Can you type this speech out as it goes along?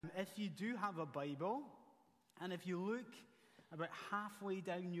If you do have a Bible, and if you look about halfway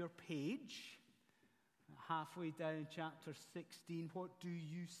down your page, halfway down chapter 16, what do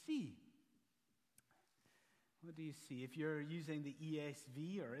you see? What do you see? If you're using the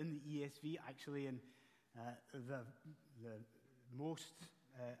ESV, or in the ESV, actually in the most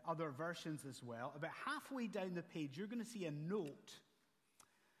other versions as well, about halfway down the page, you're going to see a note.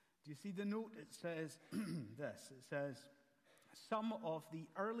 Do you see the note? It says this. It says, some of the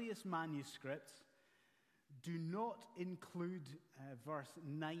earliest manuscripts do not include verse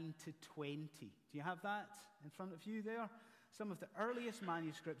 9 to 20. Do you have that in front of you there? Some of the earliest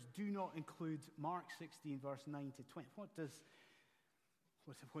manuscripts do not include Mark 16, verse 9 to 20. What does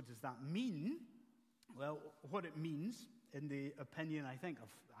that mean? Well, what it means, in the opinion, I think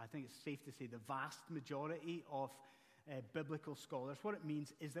it's safe to say the vast majority of biblical scholars, what it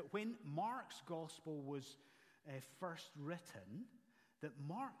means is that when Mark's gospel was first written, that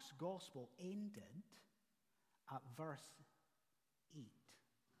Mark's gospel ended at verse 8.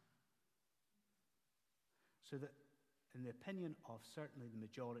 So that, in the opinion of certainly the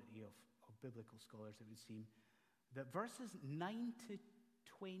majority of biblical scholars, it would seem that verses 9 to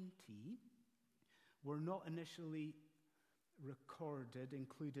 20 were not initially recorded,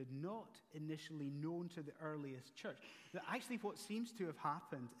 included, not initially known to the earliest church. That actually what seems to have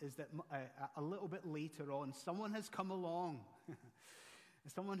happened is that a little bit later on, someone has come along,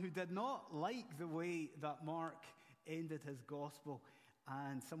 someone who did not like the way that Mark ended his gospel,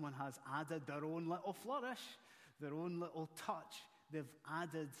 and someone has added their own little flourish, their own little touch. They've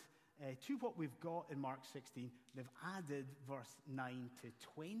added to what we've got in Mark 16, they've added verse 9 to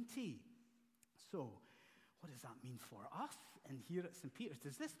 20. So, what does that mean for us? And here at St. Peter's,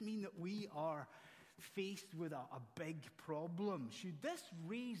 does this mean that we are faced with a big problem? Should this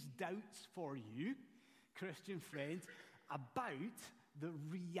raise doubts for you, Christian friends, about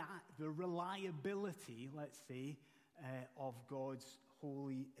the reliability, let's say, of God's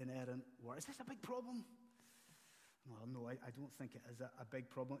holy, inerrant word? Is this a big problem? Well, no, I don't think it is a big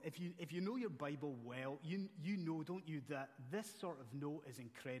problem. If you know your Bible well, you know, don't you, that this sort of note is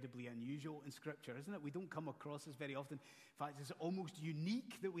incredibly unusual in Scripture, isn't it? We don't come across this very often. In fact, it's almost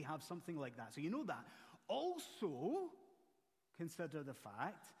unique that we have something like that. So you know that. Also, consider the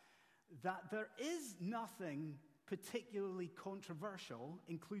fact that there is nothing particularly controversial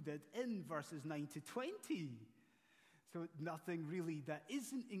included in verses 9 to 20. So nothing really that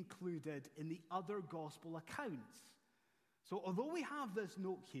isn't included in the other gospel accounts. So although we have this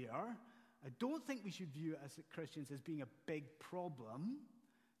note here, I don't think we should view it as Christians as being a big problem.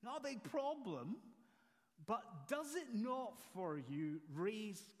 Not a big problem, but does it not for you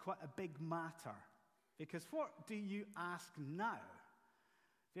raise quite a big matter? Because what do you ask now?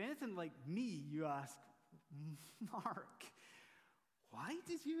 If you're anything like me, you ask, Mark, why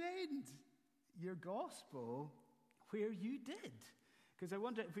did you end your gospel where you did? Because I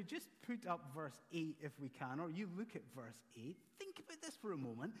wonder if we just put up verse 8 if we can, or you look at verse 8, think about this for a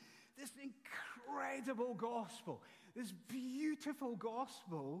moment. This incredible gospel, this beautiful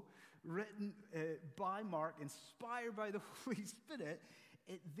gospel written by Mark, inspired by the Holy Spirit,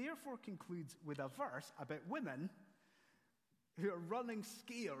 it therefore concludes with a verse about women who are running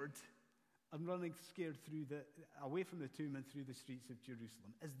scared away from the tomb and through the streets of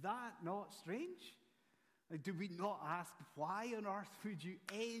Jerusalem. Is that not strange? Do we not ask, why on earth would you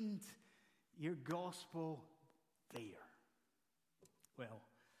end your gospel there? Well,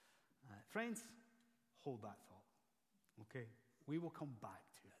 friends, hold that thought, okay? We will come back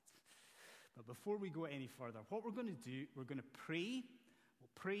to it. But before we go any further, what we're going to do, we're going to pray.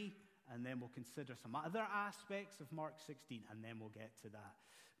 We'll pray, and then we'll consider some other aspects of Mark 16, and then we'll get to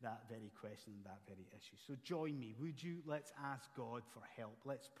that very question, that very issue. So join me, would you? Let's ask God for help.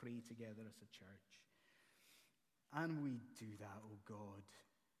 Let's pray together as a church. And we do that, oh God.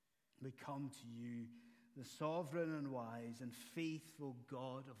 We come to you, the sovereign and wise and faithful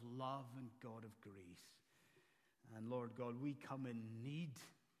God of love and God of grace. And Lord God, we come in need,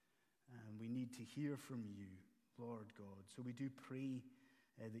 and we need to hear from you, Lord God. So we do pray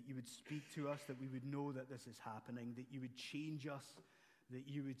that you would speak to us, that we would know that this is happening, that you would change us, that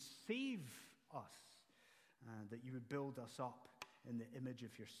you would save us, that you would build us up in the image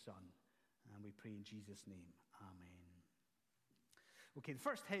of your Son. And we pray in Jesus' name. Amen. Okay, the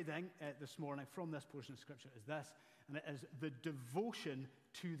first heading this morning from this portion of Scripture is this, and it is the devotion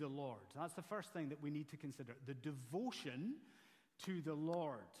to the Lord. That's the first thing that we need to consider, the devotion to the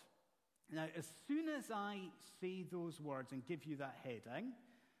Lord. Now, as soon as I say those words and give you that heading,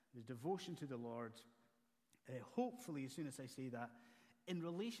 the devotion to the Lord, hopefully as soon as I say that, in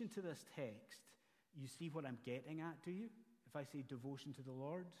relation to this text, you see what I'm getting at, do you? if I say devotion to the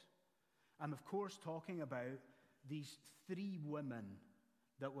Lord? I'm, of course, talking about these three women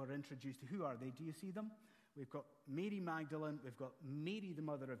that were introduced. Who are they? Do you see them? We've got Mary Magdalene, we've got Mary, the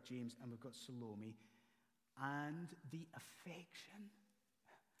mother of James, and we've got Salome. And the affection,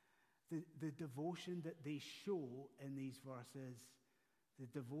 the devotion that they show in these verses, the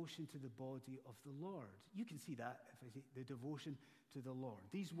devotion to the body of the Lord. You can see that if I say the devotion to the Lord.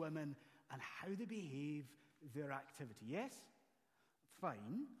 These women and how they behave, their activity. Yes?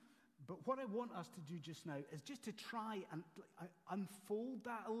 Fine. But what I want us to do just now is just to try and unfold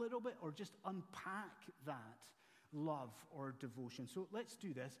that a little bit, or just unpack that love or devotion. So let's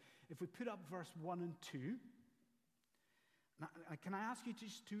do this. If we put up verse 1 and 2, now, can I ask you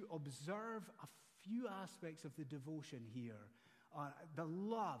just to observe a few aspects of the devotion here? The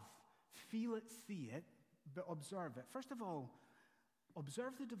love, feel it, see it, but observe it. First of all,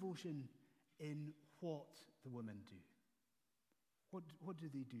 observe the devotion in what the women do. What do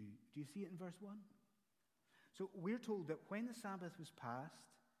they do? Do you see it in verse 1? So we're told that when the Sabbath was passed,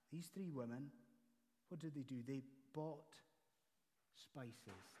 these three women, what did they do? They bought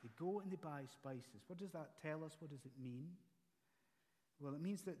spices. They go and they buy spices. What does that tell us? What does it mean? Well, it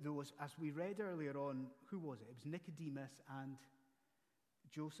means that those, as we read earlier on, who was it? It was Nicodemus and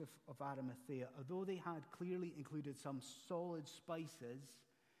Joseph of Arimathea. Although they had clearly included some solid spices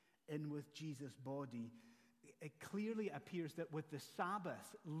in with Jesus' body, it clearly appears that with the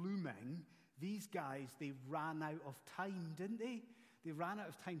Sabbath looming, these guys, they ran out of time, didn't they? They ran out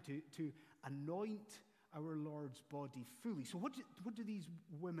of time to anoint our Lord's body fully. So what do these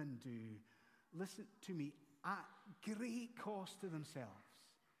women do? Listen to me. At great cost to themselves.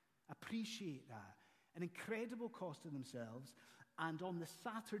 Appreciate that. An incredible cost to themselves. And on the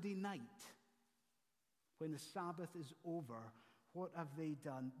Saturday night, when the Sabbath is over, what have they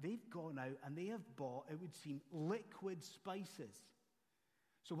done? They've gone out and they have bought, it would seem, liquid spices.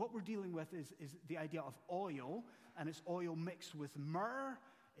 So what we're dealing with is the idea of oil, and it's oil mixed with myrrh,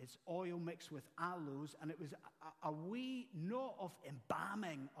 it's oil mixed with aloes, and it was a way not of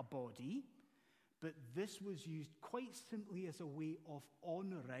embalming a body, but this was used quite simply as a way of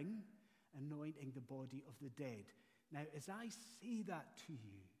honoring, anointing the body of the dead. Now, as I say that to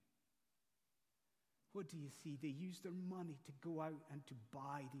you, what do you see? They use their money to go out and to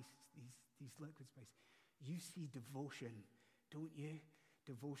buy these liquid spices. You see devotion, don't you?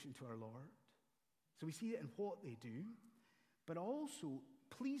 Devotion to our Lord. So we see it in what they do, but also,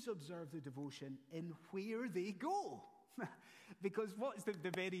 please observe the devotion in where they go. Because what's the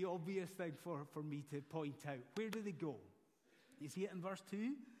very obvious thing for me to point out? Where do they go? You see it in verse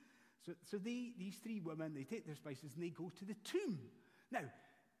 2? So these three women, they take their spices and they go to the tomb. Now,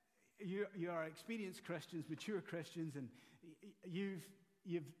 you are experienced Christians, mature Christians, and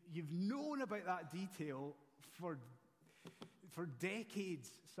you've known about that detail for decades,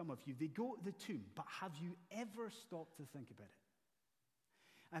 some of you. They go to the tomb, but have you ever stopped to think about it?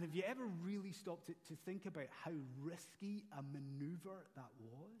 And have you ever really stopped to think about how risky a maneuver that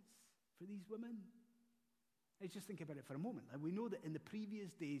was for these women? Let's just think about it for a moment. And we know that in the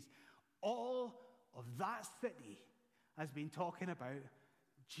previous days, all of that city has been talking about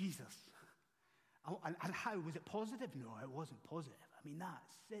Jesus. And how? Was it positive? No, it wasn't positive. I mean, that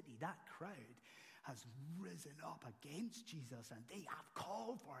city, that crowd has risen up against Jesus, and they have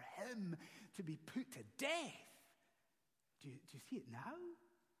called for him to be put to death. Do you see it now?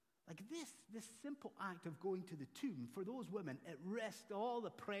 Like this simple act of going to the tomb, for those women, it risked all the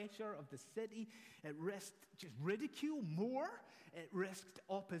pressure of the city. It risked just ridicule more. It risked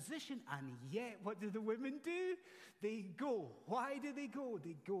opposition. And yet, what do the women do? They go. Why do they go?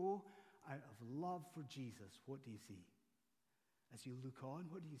 They go out of love for Jesus. What do you see? As you look on,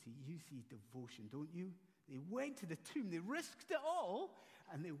 what do you see? You see devotion, don't you? They went to the tomb. They risked it all,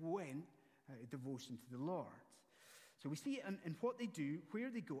 and they went out of devotion to the Lord. So we see it in what they do, where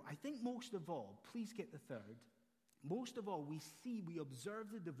they go. I think most of all, please get the third, most of all, we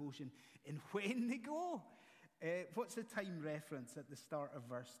observe the devotion in when they go. What's the time reference at the start of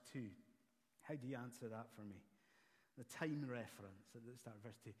verse 2? How do you answer that for me? The time reference at the start of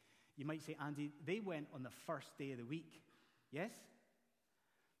verse 2. You might say, Andy, they went on the first day of the week. Yes?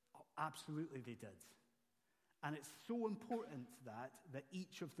 Oh, absolutely they did. And it's so important that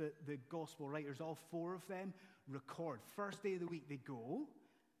each of the gospel writers, all four of them, record. First day of the week they go,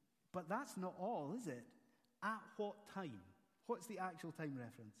 but that's not all, is it? At what time? What's the actual time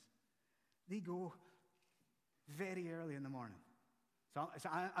reference? They go very early in the morning. So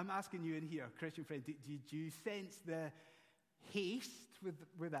I'm asking you in here, Christian friend, do you sense the haste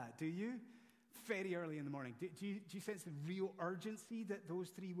with that? Do you? Very early in the morning. Do you sense the real urgency that those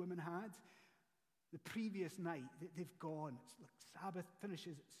three women had? The previous night, they've gone. It's like Sabbath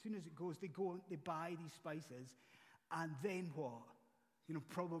finishes. As soon as it goes, they go and they buy these spices. And then what?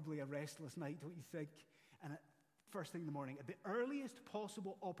 Probably a restless night, don't you think? And first thing in the morning, at the earliest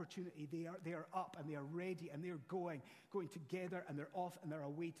possible opportunity, they are up and they are ready and they're going together, and they're off and they're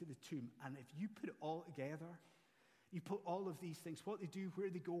away to the tomb. And if you put it all together, you put all of these things, what they do, where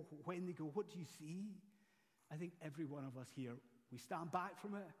they go, when they go, what do you see? I think every one of us here, we stand back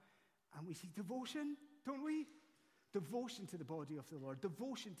from it and we see devotion, don't we? Devotion to the body of the Lord,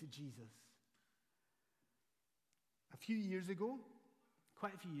 devotion to Jesus. A few years ago,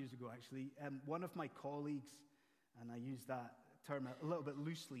 quite a few years ago actually, one of my colleagues, and I use that term a little bit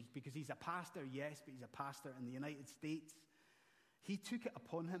loosely because he's a pastor, yes, but he's a pastor in the United States. He took it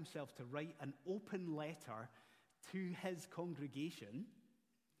upon himself to write an open letter to his congregation,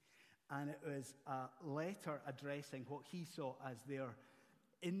 and it was a letter addressing what he saw as their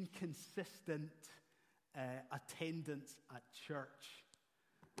inconsistent attendance at church.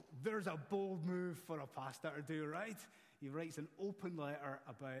 There's a bold move for a pastor to do, right? He writes an open letter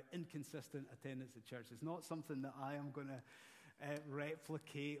about inconsistent attendance at church. It's not something that I am going to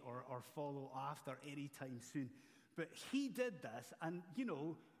replicate or follow after anytime soon. But he did this, and,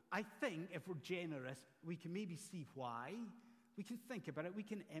 I think if we're generous, we can maybe see why. We can think about it. We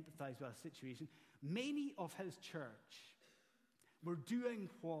can empathize with a situation. Many of his church were doing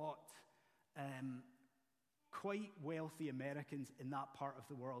what quite wealthy Americans in that part of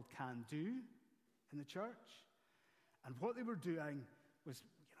the world can do in the church. And what they were doing was,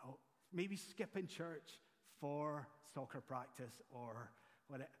 maybe skipping church for soccer practice or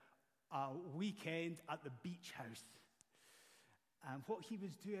a weekend at the beach house. And what he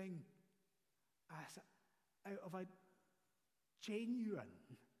was doing out of a genuine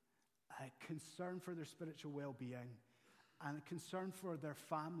concern for their spiritual well-being and a concern for their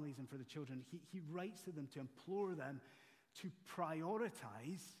families and for the children, he writes to them to implore them to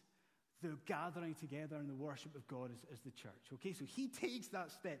prioritize the gathering together and the worship of God as the church. Okay, so he takes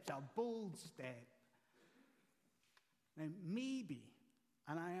that step. It's a bold step. Now, maybe,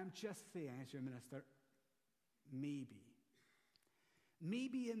 and I am just saying as your minister, maybe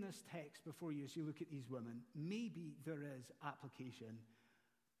in this text before you, as you look at these women, maybe there is application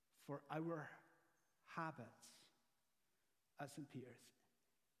for our habits at St. Peter's.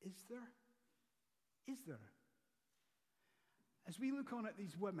 Is there? Is there? As we look on at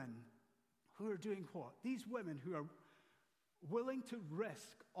these women who are doing what? These women who are willing to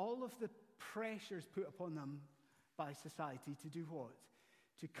risk all of the pressures put upon them by society to do what?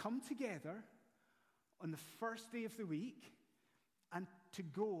 To come together on the first day of the week and to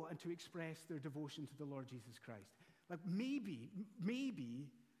go and to express their devotion to the Lord Jesus Christ. Like maybe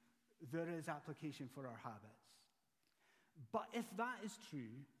there is application for our habits. But if that is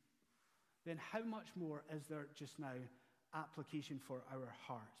true, then how much more is there just now application for our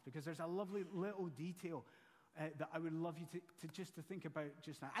hearts? Because there's a lovely little detail that I would love you to think about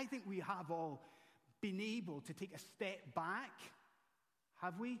just now. I think we have all been able to take a step back,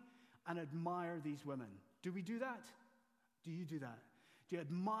 have we, and admire these women. Do we do that? Do you do that? Do you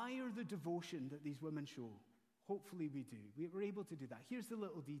admire the devotion that these women show? Hopefully we do. We were able to do that. Here's the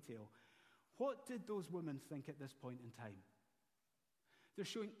little detail. What did those women think at this point in time? They're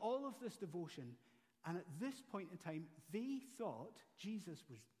showing all of this devotion, and at this point in time, they thought Jesus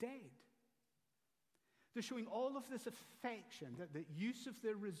was dead. They're showing all of this affection, the use of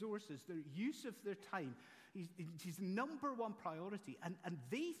their resources, their use of their time. He's number one priority. And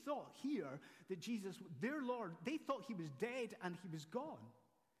they thought here that Jesus, their Lord, they thought he was dead and he was gone.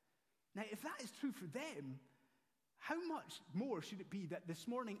 Now, if that is true for them, how much more should it be that this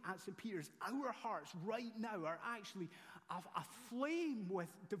morning at St. Peter's, our hearts right now are actually aflame with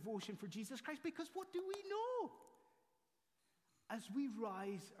devotion for Jesus Christ? Because what do we know? As we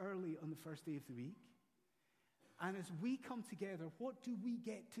rise early on the first day of the week, and as we come together, what do we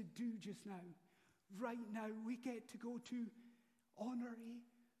get to do just now? Right now, we get to go to honor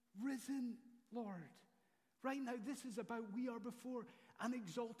a risen Lord. Right now, this is about we are before an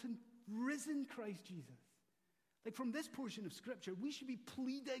exalted, risen Christ Jesus. Like from this portion of Scripture, we should be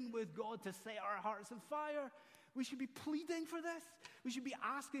pleading with God to set our hearts on fire. We should be pleading for this. We should be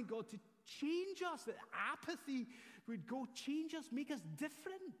asking God to change us, that apathy would go, change us, make us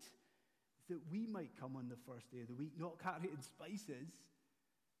different, that we might come on the first day of the week, not carrying spices,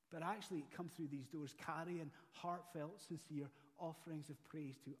 but actually come through these doors carrying heartfelt, sincere offerings of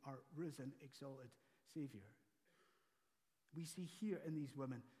praise to our risen, exalted Savior. We see here in these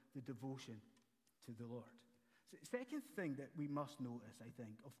women the devotion to the Lord. So, second thing that we must notice, I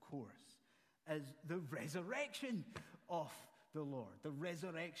think, of course, is the resurrection of the Lord, the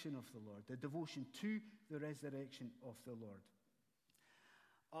resurrection of the Lord, the devotion to the resurrection of the Lord.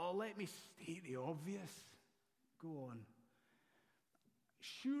 Oh, let me state the obvious. Go on.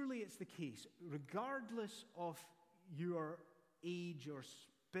 Surely it's the case, regardless of your age or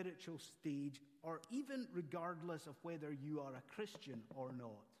spiritual stage, or even regardless of whether you are a Christian or not.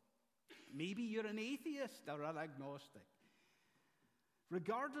 Maybe you're an atheist or an agnostic.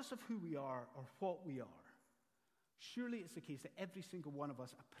 Regardless of who we are or what we are, surely it's the case that every single one of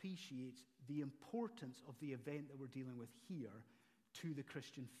us appreciates the importance of the event that we're dealing with here to the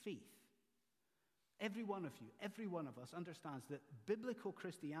Christian faith. Every one of you, every one of us understands that biblical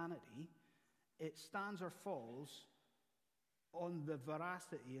Christianity, it stands or falls on the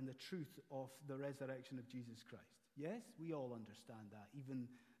veracity and the truth of the resurrection of Jesus Christ. Yes, we all understand that. Even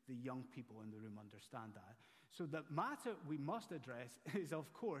the young people in the room understand that. So the matter we must address is,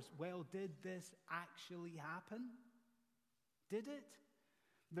 of course, well, did this actually happen? Did it?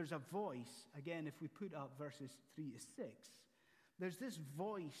 There's a voice, again, if we put up verses 3 to 6, there's this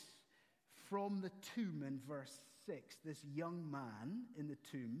voice from the tomb in verse 6, this young man in the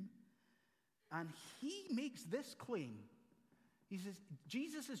tomb, and he makes this claim. He says,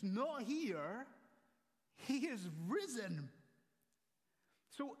 Jesus is not here, he is risen.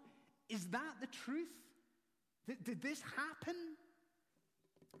 So, is that the truth? Did this happen?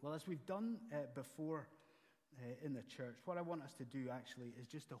 Well, as we've done before in the church, what I want us to do actually is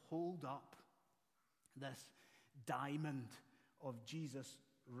just to hold up this diamond of Jesus'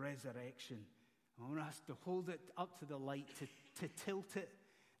 resurrection. I want us to hold it up to the light, to tilt it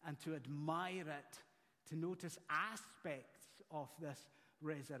and to admire it, to notice aspects of this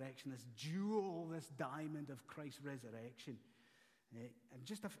resurrection, this jewel, this diamond of Christ's resurrection. And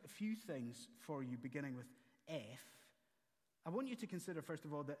just a few things for you, beginning with F. I want you to consider, first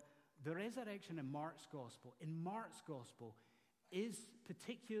of all, that the resurrection in Mark's gospel, is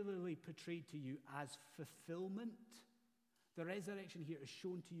particularly portrayed to you as fulfillment. The resurrection here is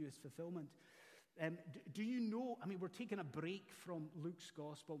shown to you as fulfillment. Do you know, we're taking a break from Luke's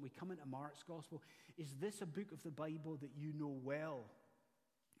gospel, we come into Mark's gospel. Is this a book of the Bible that you know well?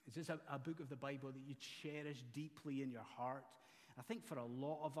 Is this a book of the Bible that you cherish deeply in your heart? I think for a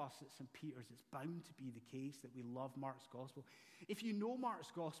lot of us at St. Peter's, it's bound to be the case that we love Mark's gospel. If you know Mark's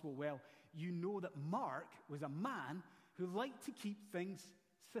gospel well, you know that Mark was a man who liked to keep things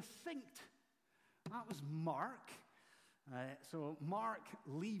succinct. That was Mark. So Mark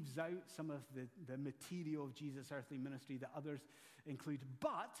leaves out some of the material of Jesus' earthly ministry that others include.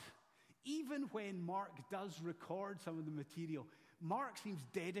 But even when Mark does record some of the material, Mark seems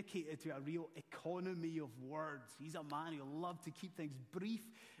dedicated to a real economy of words. He's a man who loved to keep things brief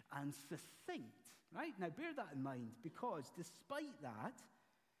and succinct. Right? Now bear that in mind, because despite that,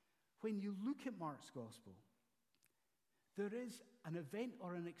 when you look at Mark's gospel, there is an event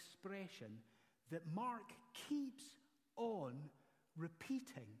or an expression that Mark keeps on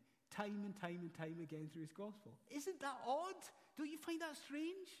repeating time and time and time again through his gospel. Isn't that odd? Don't you find that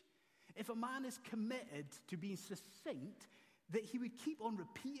strange? If a man is committed to being succinct, that he would keep on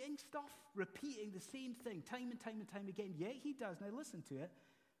repeating stuff, repeating the same thing time and time and time again. Yet he does, now listen to it,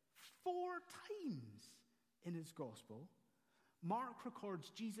 4 times in his gospel, Mark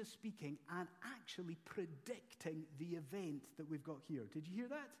records Jesus speaking and actually predicting the event that we've got here. Did you hear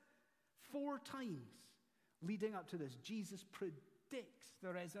that? 4 times leading up to this, Jesus predicts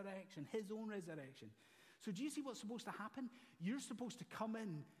the resurrection, his own resurrection. So do you see what's supposed to happen? You're supposed to come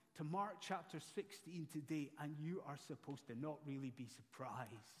in to Mark chapter 16 today, and you are supposed to not really be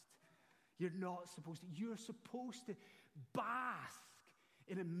surprised. You're not supposed to. You're supposed to bask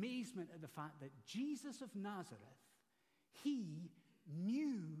in amazement at the fact that Jesus of Nazareth, he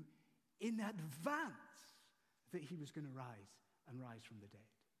knew in advance that he was going to rise from the dead.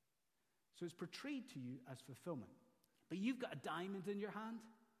 So it's portrayed to you as fulfillment. But you've got a diamond in your hand,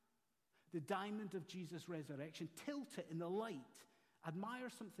 the diamond of Jesus' resurrection. Tilt it in the light. Admire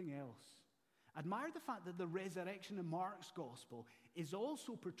something else. Admire the fact that the resurrection in Mark's gospel is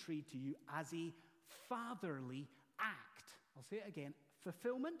also portrayed to you as a fatherly act. I'll say it again.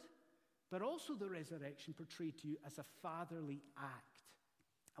 Fulfillment, but also the resurrection portrayed to you as a fatherly act.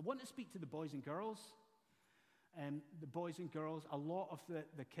 I want to speak to the boys and girls. The boys and girls, a lot of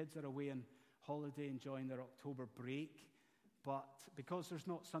the kids are away on holiday enjoying their October break, but because there's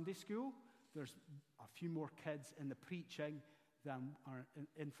not Sunday school, there's a few more kids in the preaching than are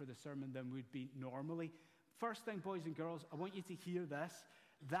in for the sermon than would be normally. First thing, boys and girls, I want you to hear this,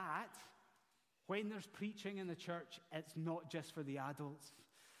 that when there's preaching in the church, it's not just for the adults,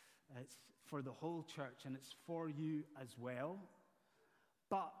 it's for the whole church, and it's for you as well.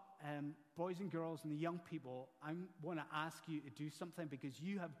 But boys and girls and the young people, I want to ask you to do something because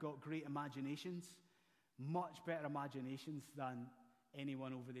you have got great imaginations, much better imaginations than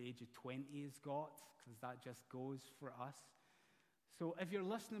anyone over the age of 20 has got, because that just goes for us. So if you're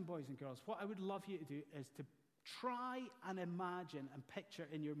listening, boys and girls, what I would love you to do is to try and imagine and picture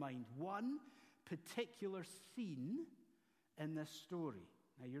in your mind one particular scene in this story.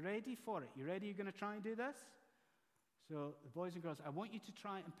 Now, you ready for it? You ready? You're going to try and do this? So, the boys and girls, I want you to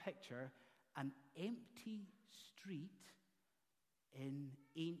try and picture an empty street in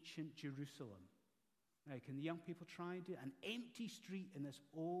ancient Jerusalem. Now, can the young people try and do it? An empty street in this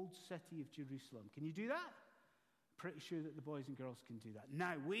old city of Jerusalem. Can you do that? Pretty sure that the boys and girls can do that.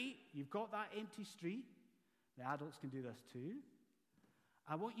 Now, wait, you've got that empty street. The adults can do this too.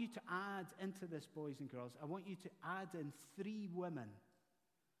 I want you to add into this, boys and girls, I want you to add in 3 women.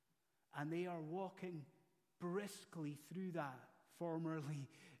 And they are walking briskly through that formerly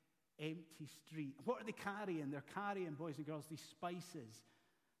empty street. What are they carrying? They're carrying, boys and girls, these spices.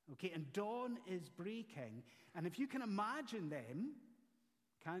 Okay, and dawn is breaking. And if you can imagine them,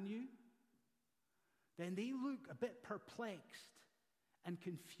 can you? Then they look a bit perplexed and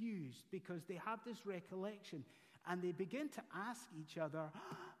confused because they have this recollection. And they begin to ask each other,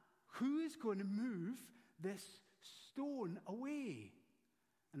 who is going to move this stone away?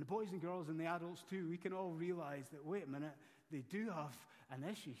 And the boys and girls and the adults too, we can all realize that, wait a minute, they do have an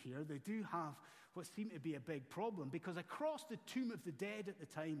issue here. They do have what seemed to be a big problem, because across the tomb of the dead at the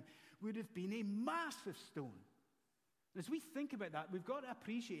time would have been a massive stone. As we think about that, we've got to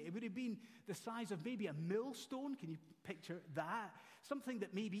appreciate it would have been the size of maybe a millstone. Can you picture that? Something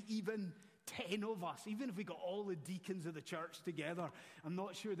that maybe even 10 of us, even if we got all the deacons of the church together, I'm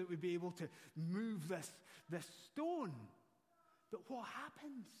not sure that we'd be able to move this stone. But what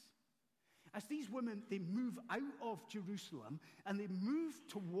happens? As these women, they move out of Jerusalem and they move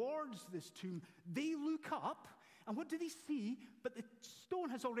towards this tomb, they look up, and what do they see? But the stone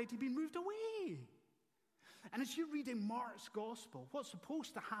has already been moved away. And as you're reading Mark's gospel, what's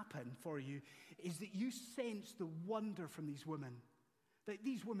supposed to happen for you is that you sense the wonder from these women. That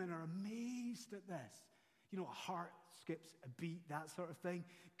these women are amazed at this. You know, a heart skips a beat, that sort of thing.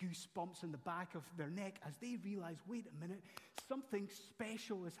 Goosebumps in the back of their neck as they realize, wait a minute, something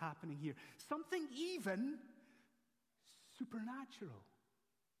special is happening here. Something even supernatural.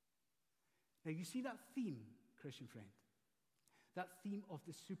 Now, you see that theme, Christian friend? That theme of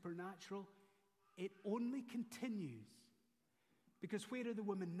the supernatural, it only continues. Because where are the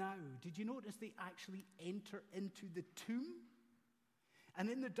women now? Did you notice they actually enter into the tomb? And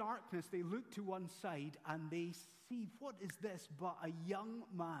in the darkness, they look to one side and they see, what is this but a young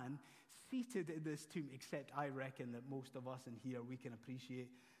man seated in this tomb? Except I reckon that most of us in here, we can appreciate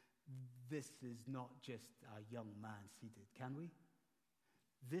this is not just a young man seated, can we?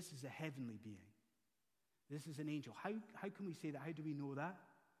 This is a heavenly being. This is an angel. How can we say that? How do we know that?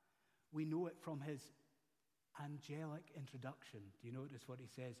 We know it from his angelic introduction. Do you notice what he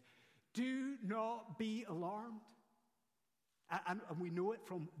says? Do not be alarmed. And we know it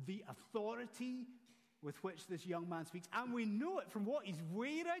from the authority with which this young man speaks. And we know it from what he's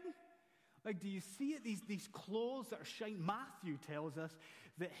wearing. Like, do you see it? These clothes that are shining. Matthew tells us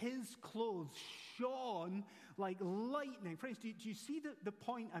that his clothes shone like lightning. Friends, do you see the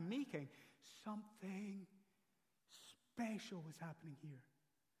point I'm making? Something special is happening here.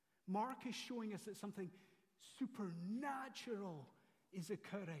 Mark is showing us that something supernatural is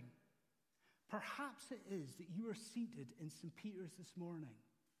occurring. Perhaps it is that you are seated in St. Peter's this morning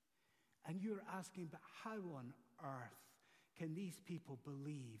and you're asking, but how on earth can these people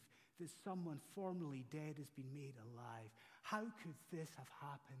believe that someone formerly dead has been made alive? How could this have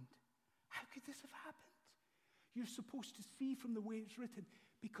happened? How could this have happened? You're supposed to see from the way it's written,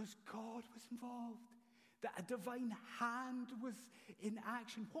 because God was involved, that a divine hand was in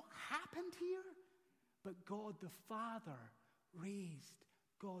action. What happened here? But God the Father raised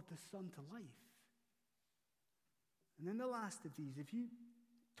God the Son to life. And then the last of these, if you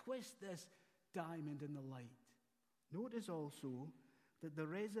twist this diamond in the light, notice also that the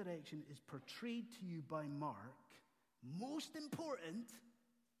resurrection is portrayed to you by Mark. Most important,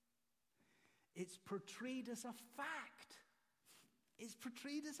 it's portrayed as a fact. It's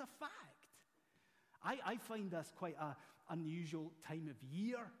portrayed as a fact. I find this quite an unusual time of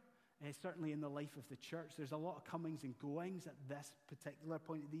year, certainly in the life of the church. There's a lot of comings and goings at this particular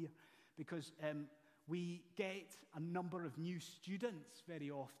point of the year, because we get a number of new students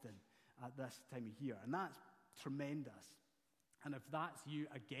very often at this time of year, and that's tremendous. And if that's you,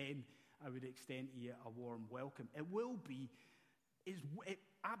 again, I would extend to you a warm welcome. It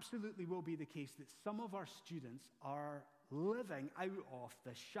absolutely will be the case that some of our students are living out of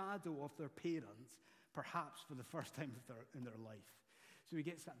the shadow of their parents, perhaps for the first time in their life. So we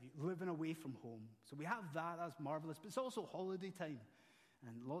get something, living away from home. So we have that, that's marvelous. But it's also holiday time.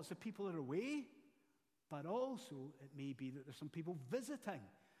 And lots of people are away. But also, it may be that there's some people visiting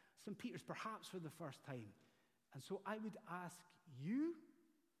St. Peter's perhaps for the first time. And so I would ask you,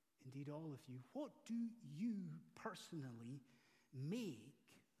 indeed all of you, what do you personally make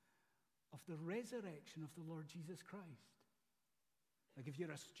of the resurrection of the Lord Jesus Christ? Like if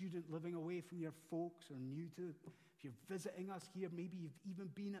you're a student living away from your folks or new to, if you're visiting us here, maybe you've even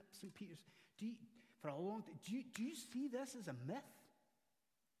been at St. Peter's, for a long time, do you see this as a myth?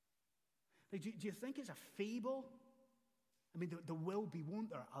 Like, do you think it's a fable? I mean, there will be,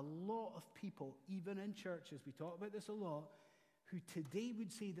 won't there, a lot of people, even in churches, we talk about this a lot, who today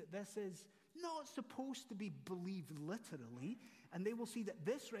would say that this is not supposed to be believed literally, and they will see that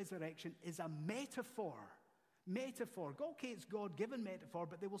this resurrection is a metaphor. Metaphor. Okay, it's God-given metaphor,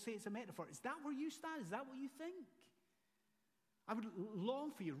 but they will say it's a metaphor. Is that where you stand? Is that what you think? I would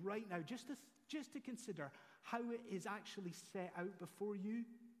long for you right now just to consider how it is actually set out before you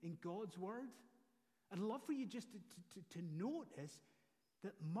in God's Word. I'd love for you just to notice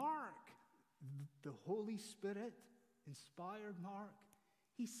that Mark, the Holy Spirit, inspired Mark,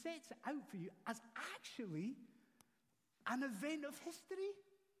 he sets it out for you as actually an event of history.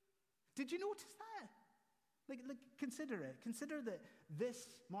 Did you notice that? Like, consider it. Consider that this,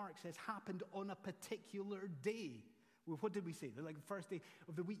 Mark says, happened on a particular day. Well, what did we say? Like the first day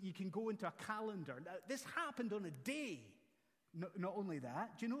of the week, you can go into a calendar. Now, this happened on a day. Not only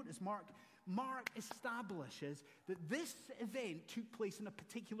that, do you notice Mark establishes that this event took place in a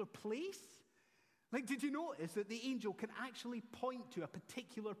particular place? Like, did you notice that the angel can actually point to a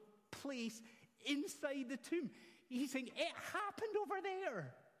particular place inside the tomb? He's saying, it happened over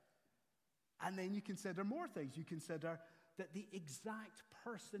there. And then you consider more things. You consider that the exact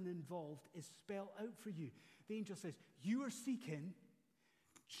person involved is spelled out for you. The angel says, you are seeking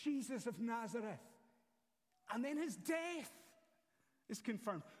Jesus of Nazareth. And then his death is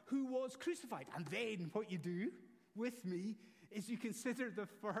confirmed, who was crucified. And then what you do with me is you consider the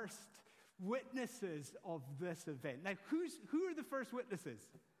first witnesses of this event. Now, who are the first witnesses?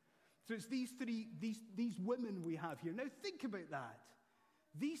 So it's these women we have here. Now, think about that.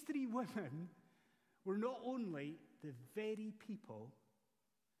 These three women were not only the very people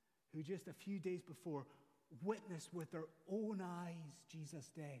who just a few days before witnessed with their own eyes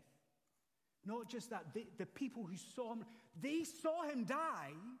Jesus' death. Not just that, the people who saw him, they saw him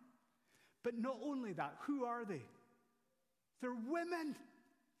die. But not only that, who are they? They're women.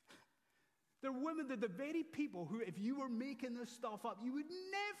 They're women. They're the very people who, if you were making this stuff up, you would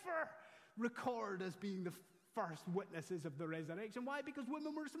never record as being the first witnesses of the resurrection. Why? Because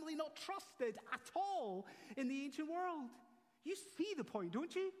women were simply not trusted at all in the ancient world. You see the point,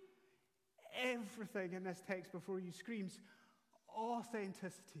 don't you? Everything in this text before you screams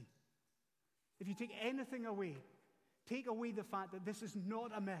authenticity. If you take anything away, take away the fact that this is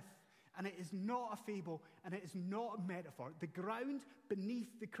not a myth, and it is not a fable, and it is not a metaphor. The ground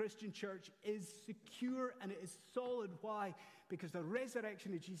beneath the Christian church is secure and it is solid. Why? Because the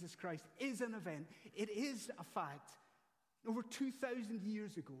resurrection of Jesus Christ is an event. It is a fact. Over 2,000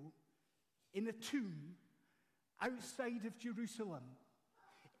 years ago, in a tomb outside of Jerusalem,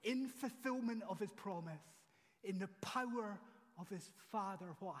 in fulfillment of his promise, in the power of his Father,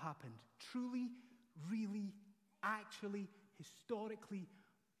 what happened? Truly, really, actually, historically,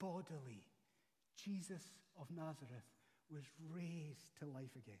 bodily, Jesus of Nazareth was raised to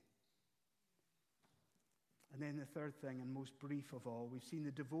life again. And then the third thing, and most brief of all, we've seen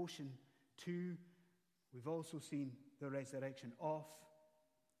the devotion to, we've also seen the resurrection of,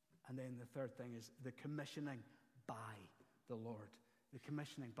 and then the third thing is the commissioning by the Lord. The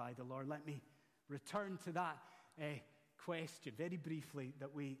commissioning by the Lord. Let me return to that question very briefly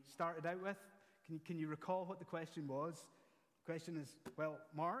that we started out with. Can you recall what the question was? The question is, well,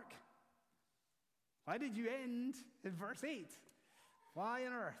 Mark, why did you end in verse 8? Why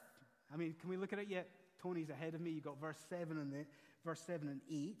on earth? I mean, can we look at it yet? Tony's ahead of me. You've got verse 7 and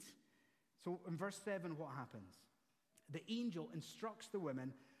 8. So in verse 7, what happens? The angel instructs the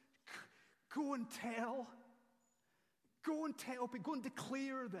women, go and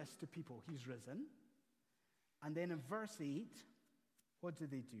declare this to people. He's risen. And then in verse 8, what do?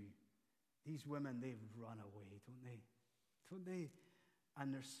 These women, they run away, don't they? Don't they?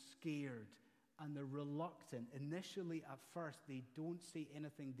 And they're scared and they're reluctant. Initially, at first, they don't say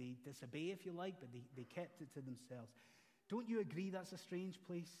anything. They disobey, if you like, but they kept it to themselves. Don't you agree that's a strange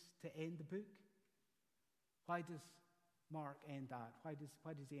place to end the book? Why does Mark end at? Why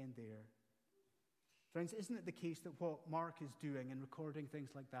does he end there? Friends, isn't it the case that what Mark is doing in recording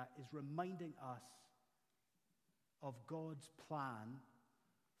things like that is reminding us of God's plan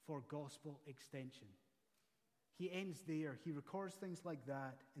for gospel extension? He ends there. He records things like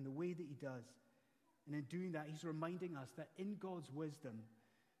that in the way that he does. And in doing that, he's reminding us that in God's wisdom,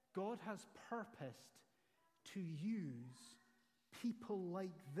 God has purposed to use people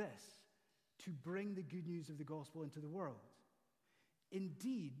like this to bring the good news of the gospel into the world.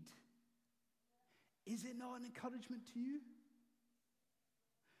 Indeed, is it not an encouragement to you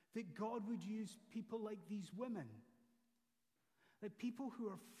that God would use people like these women, like people who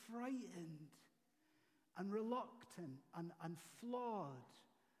are frightened and reluctant and flawed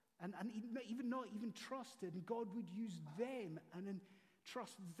and even not even trusted, and God would use them and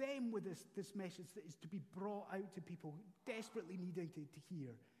entrust them with this message that is to be brought out to people desperately needing to hear.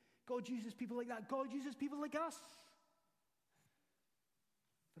 God uses people like that. God uses people like us.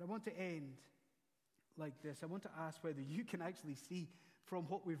 But I want to end like this. I want to ask whether you can actually see from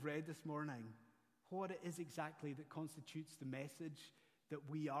what we've read this morning what it is exactly that constitutes the message that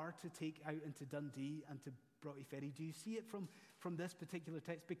we are to take out into Dundee and to Broughty Ferry. Do you see it from this particular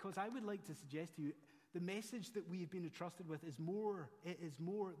text? Because I would like to suggest to you the message that we have been entrusted with is more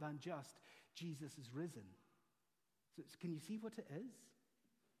than just Jesus is risen. So can you see what it is?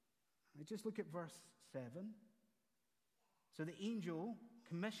 I just look at verse 7. So the angel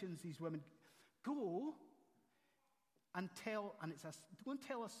commissions these women, go and tell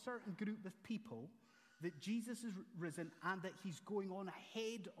a certain group of people that Jesus is risen and that he's going on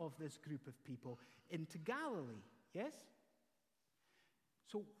ahead of this group of people into Galilee. Yes?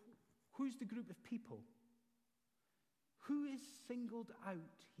 So who's the group of people? Who is singled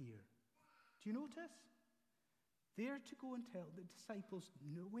out here? Do you notice? They're to go and tell the disciples,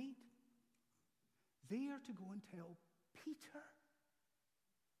 no, wait. They are to go and tell Peter.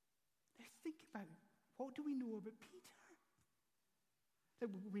 Now think about it. What do we know about Peter?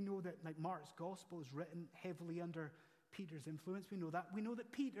 We know that Mark's gospel is written heavily under Peter's influence. We know that. We know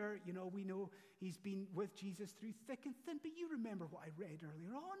that Peter, we know he's been with Jesus through thick and thin. But you remember what I read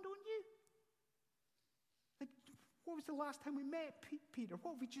earlier on, don't you? What was the last time we met Peter?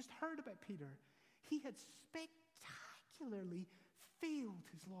 What have we just heard about Peter? He had spectacularly failed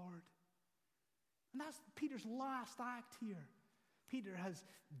his Lord. And that's Peter's last act here. Peter has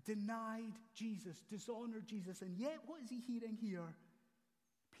denied Jesus, dishonored Jesus, and yet what is he hearing here?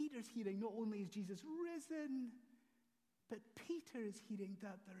 Peter's hearing not only is Jesus risen, but Peter is hearing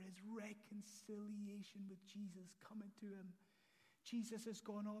that there is reconciliation with Jesus coming to him. Jesus has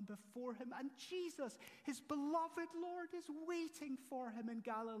gone on before him, and Jesus, his beloved Lord, is waiting for him in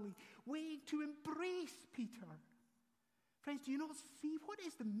Galilee, waiting to embrace Peter. Friends, do you not see what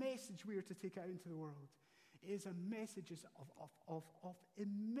is the message we are to take out into the world? It is a message of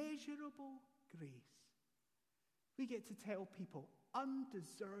immeasurable grace. We get to tell people,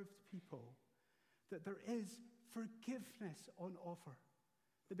 undeserved people, that there is forgiveness on offer.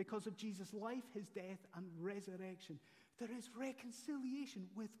 That because of Jesus' life, his death, and resurrection, there is reconciliation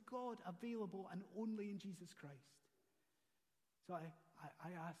with God available and only in Jesus Christ. So I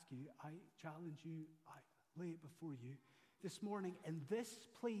ask you, I challenge you, I lay it before you, this morning in this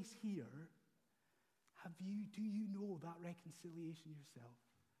place here, do you know that reconciliation yourself?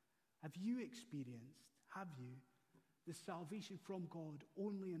 Have you experienced, the salvation from God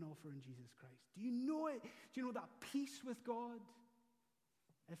only an offer in Jesus Christ? Do you know it? Do you know that peace with God?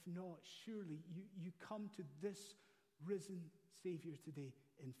 If not, surely you come to this risen Savior today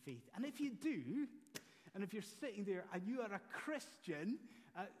in faith. And if you do, and if you're sitting there and you are a Christian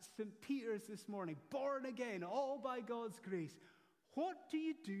at St.Peter's this morning, born again, all by God's grace, what do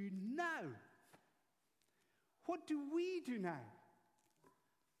you do now? What do we do now?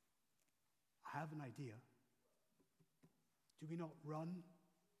 I have an idea. Do we not run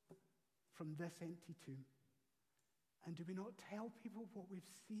from this empty tomb? And do we not tell people what we've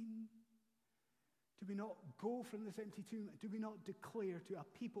seen? Do we not go from this empty tomb? Do we not declare to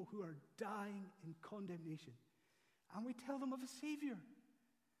a people who are dying in condemnation? And we tell them of a Savior.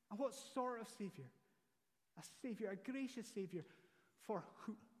 And what sort of Savior? A Savior, a gracious Savior, for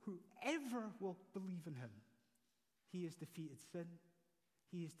whoever will believe in him. He has defeated sin.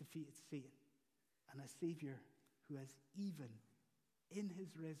 He has defeated Satan. And a Savior who has even, in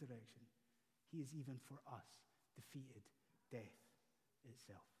his resurrection, he has even for us defeated death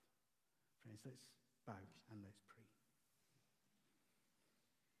itself. Friends, let's bow and let's pray.